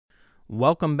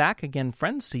Welcome back again,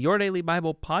 friends, to Your Daily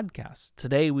Bible Podcast.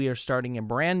 Today we are starting a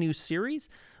brand new series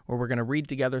where we're going to read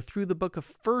together through the book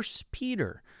of 1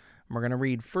 Peter. We're going to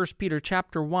read 1 Peter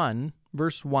chapter 1,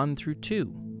 verse 1 through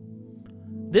 2.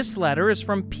 This letter is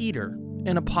from Peter,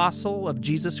 an apostle of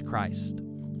Jesus Christ.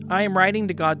 I am writing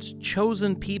to God's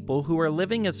chosen people who are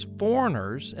living as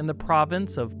foreigners in the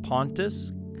province of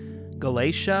Pontus,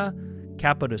 Galatia,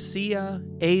 Cappadocia,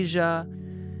 Asia,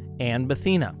 and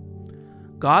Bithynia.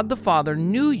 God the Father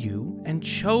knew you and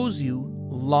chose you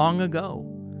long ago,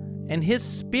 and His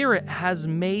Spirit has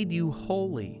made you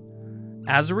holy.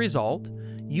 As a result,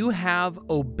 you have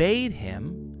obeyed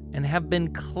Him and have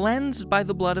been cleansed by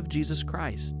the blood of Jesus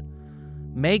Christ.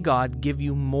 May God give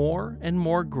you more and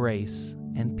more grace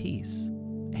and peace.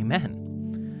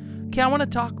 Amen. Okay, I want to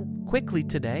talk quickly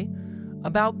today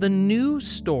about the new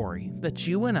story that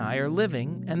you and I are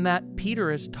living and that Peter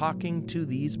is talking to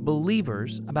these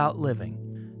believers about living.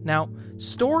 Now,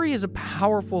 story is a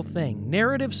powerful thing.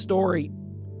 Narrative story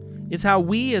is how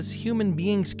we as human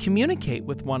beings communicate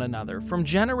with one another. From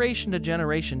generation to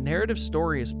generation, narrative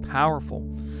story is powerful.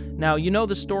 Now, you know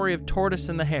the story of Tortoise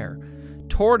and the hare.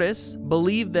 Tortoise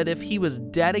believed that if he was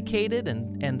dedicated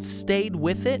and stayed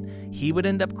with it, he would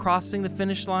end up crossing the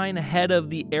finish line ahead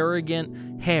of the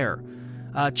arrogant hare.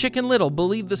 Chicken Little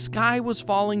believed the sky was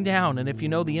falling down, and if you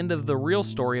know the end of the real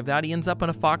story of that, he ends up in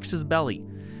a fox's belly.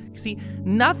 See,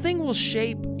 nothing will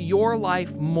shape your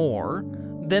life more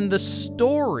than the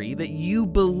story that you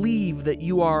believe that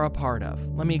you are a part of.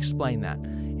 Let me explain that.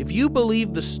 If you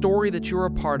believe the story that you're a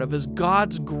part of is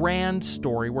God's grand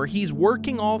story, where He's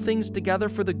working all things together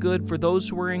for the good for those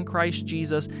who are in Christ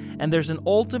Jesus, and there's an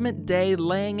ultimate day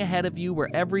laying ahead of you where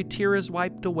every tear is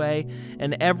wiped away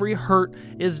and every hurt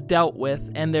is dealt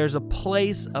with, and there's a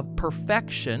place of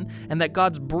perfection, and that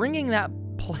God's bringing that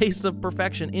place of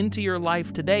perfection into your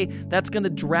life today, that's going to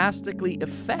drastically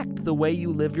affect the way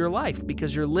you live your life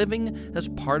because you're living as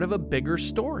part of a bigger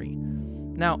story.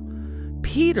 Now,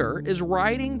 Peter is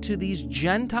writing to these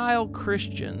Gentile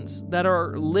Christians that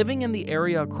are living in the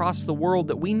area across the world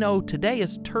that we know today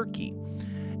as Turkey.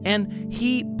 And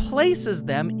he places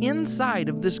them inside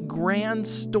of this grand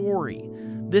story,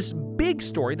 this big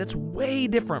story that's way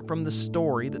different from the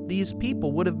story that these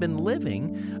people would have been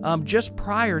living just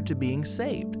prior to being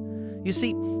saved. You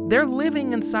see, they're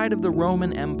living inside of the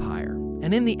Roman Empire.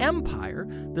 And in the empire,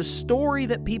 the story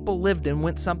that people lived in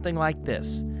went something like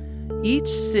this. Each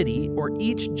city or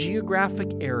each geographic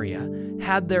area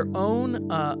had their own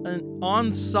an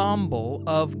ensemble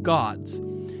of gods.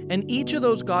 And each of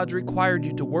those gods required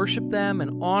you to worship them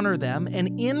and honor them,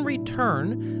 and in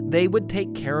return, they would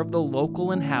take care of the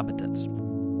local inhabitants.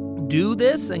 Do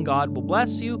this, and God will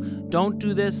bless you. Don't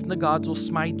do this, and the gods will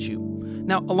smite you.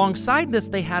 Now, alongside this,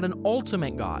 they had an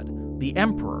ultimate god, the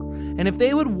emperor. And if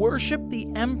they would worship the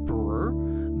emperor,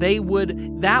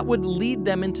 that would lead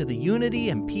them into the unity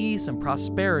and peace and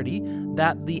prosperity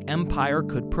that the empire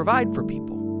could provide for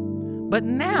people. But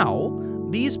now,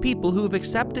 these people who have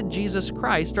accepted Jesus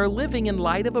Christ are living in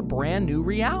light of a brand new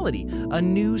reality, a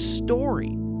new story.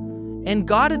 And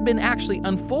God had been actually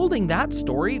unfolding that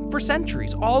story for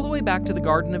centuries, all the way back to the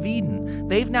Garden of Eden.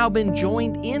 They've now been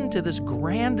joined into this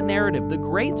grand narrative, the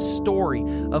great story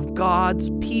of God's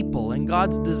people and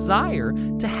God's desire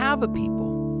to have a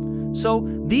people. So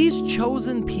these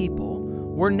chosen people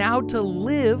were now to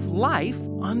live life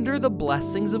under the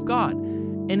blessings of God.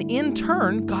 And in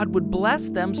turn, God would bless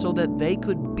them so that they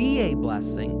could be a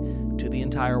blessing to the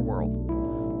entire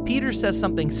world. Peter says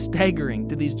something staggering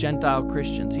to these Gentile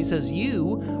Christians. He says,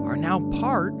 you are now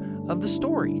part of the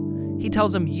story. He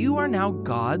tells them, you are now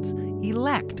God's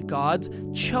elect, God's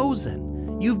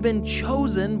chosen. You've been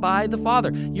chosen by the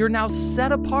Father. You're now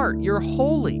set apart. You're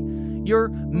holy. You're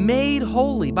made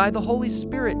holy by the Holy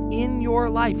Spirit in your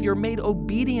life. You're made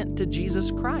obedient to Jesus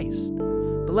Christ.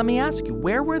 But let me ask you,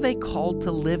 where were they called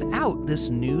to live out this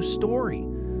new story?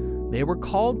 They were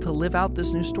called to live out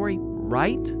this new story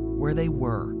right where they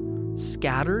were,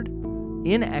 scattered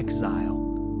in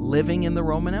exile, living in the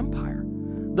Roman Empire.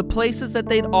 The places that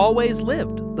they'd always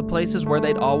lived, the places where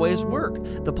they'd always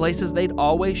worked, the places they'd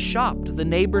always shopped, the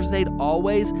neighbors they'd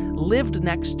always lived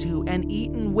next to and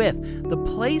eaten with, the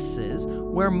places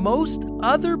where most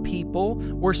other people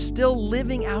were still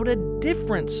living out a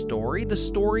different story, the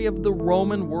story of the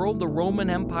Roman world, the Roman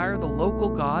Empire, the local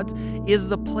gods, is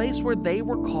the place where they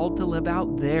were called to live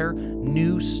out their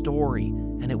new story,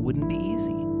 and it wouldn't be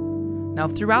easy. Now,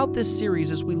 throughout this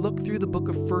series, as we look through the book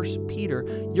of 1 Peter,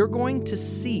 you're going to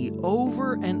see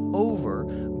over and over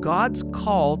God's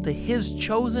call to His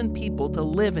chosen people to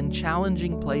live in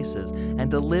challenging places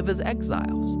and to live as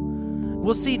exiles.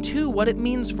 We'll see, too, what it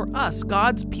means for us,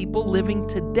 God's people living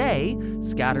today,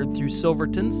 scattered through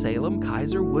Silverton, Salem,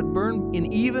 Kaiser, Woodburn,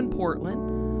 and even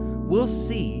Portland. We'll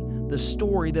see the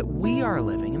story that we are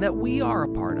living and that we are a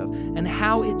part of, and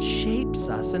how it shapes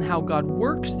us and how God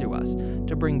works through us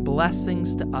to bring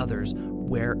blessings to others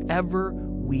wherever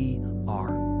we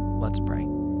are. Let's pray.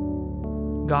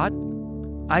 God,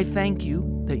 I thank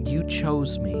you that you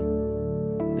chose me,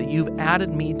 that you've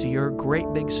added me to your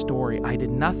great big story. I did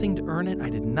nothing to earn it. I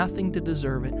did nothing to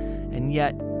deserve it. And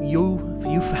yet you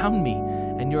found me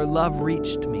and your love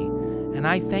reached me. And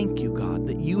I thank you, God,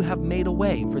 that you have made a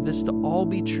way for this to all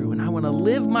be true. And I want to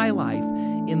live my life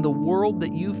in the world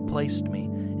that you've placed me,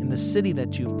 in the city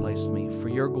that you've placed me, for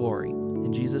your glory.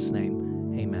 In Jesus'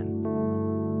 name, amen.